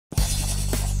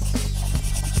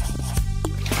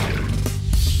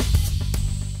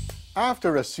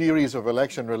After a series of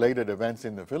election-related events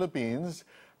in the Philippines,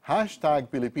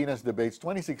 hashtag Pilipinas Debates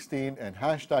 2016 and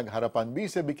hashtag Harapan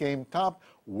Bise became top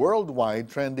worldwide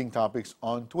trending topics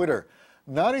on Twitter.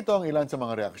 Narito ang ilan sa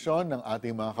mga reaksyon ng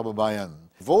ating mga kababayan.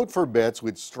 Vote for bets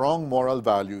with strong moral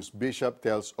values, Bishop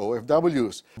tells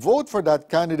OFWs. Vote for that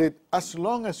candidate as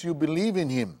long as you believe in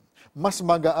him. Mas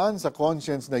magaan sa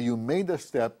conscience na you made a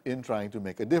step in trying to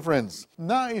make a difference.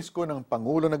 Nais ko ng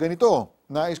Pangulo na ganito.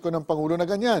 Nais ko ng Pangulo na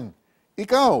ganyan.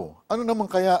 Ikaw, ano naman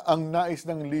kaya ang nais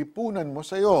ng lipunan mo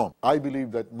sa iyo? I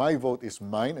believe that my vote is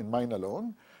mine and mine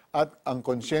alone. At ang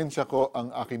konsyensya ko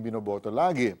ang aking binoboto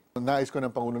lagi. Nais ko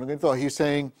ng Pangulo na ganito. He's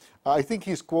saying, I think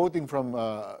he's quoting from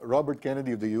Robert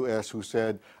Kennedy of the U.S. who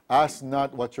said, ask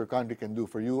not what your country can do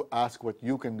for you, ask what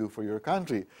you can do for your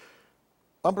country.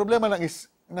 Ang problema lang is,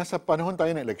 nasa panahon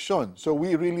tayo ng eleksyon. So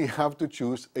we really have to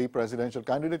choose a presidential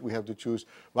candidate. We have to choose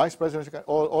vice presidential candidate.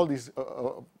 All these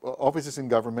offices in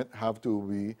government have to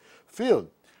be filled.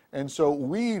 And so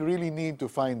we really need to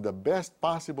find the best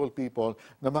possible people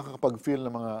na makakapag-fill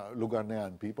ng mga lugar na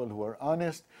yan. People who are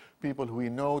honest, people who we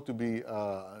know to be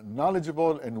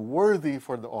knowledgeable and worthy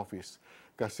for the office.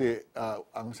 Kasi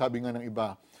ang sabi nga ng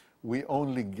iba, we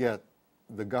only get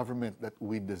the government that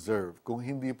we deserve. Kung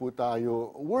hindi po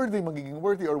tayo magiging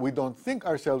worthy, or we don't think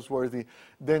ourselves worthy,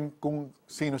 then kung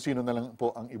sino-sino na lang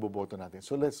po ang iboboto natin.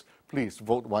 So let's please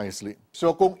vote wisely.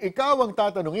 So kung ikaw ang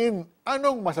tatanungin,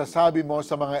 anong masasabi mo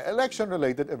sa mga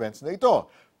election-related events na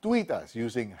ito? Tweet us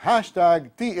using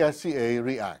hashtag TSCA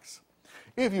Reacts.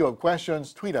 If you have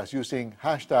questions, tweet us using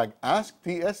hashtag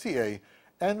AskTSCA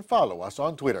and follow us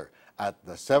on Twitter at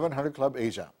the 700 Club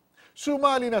Asia.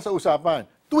 Sumali na sa usapan.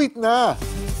 Tweet na!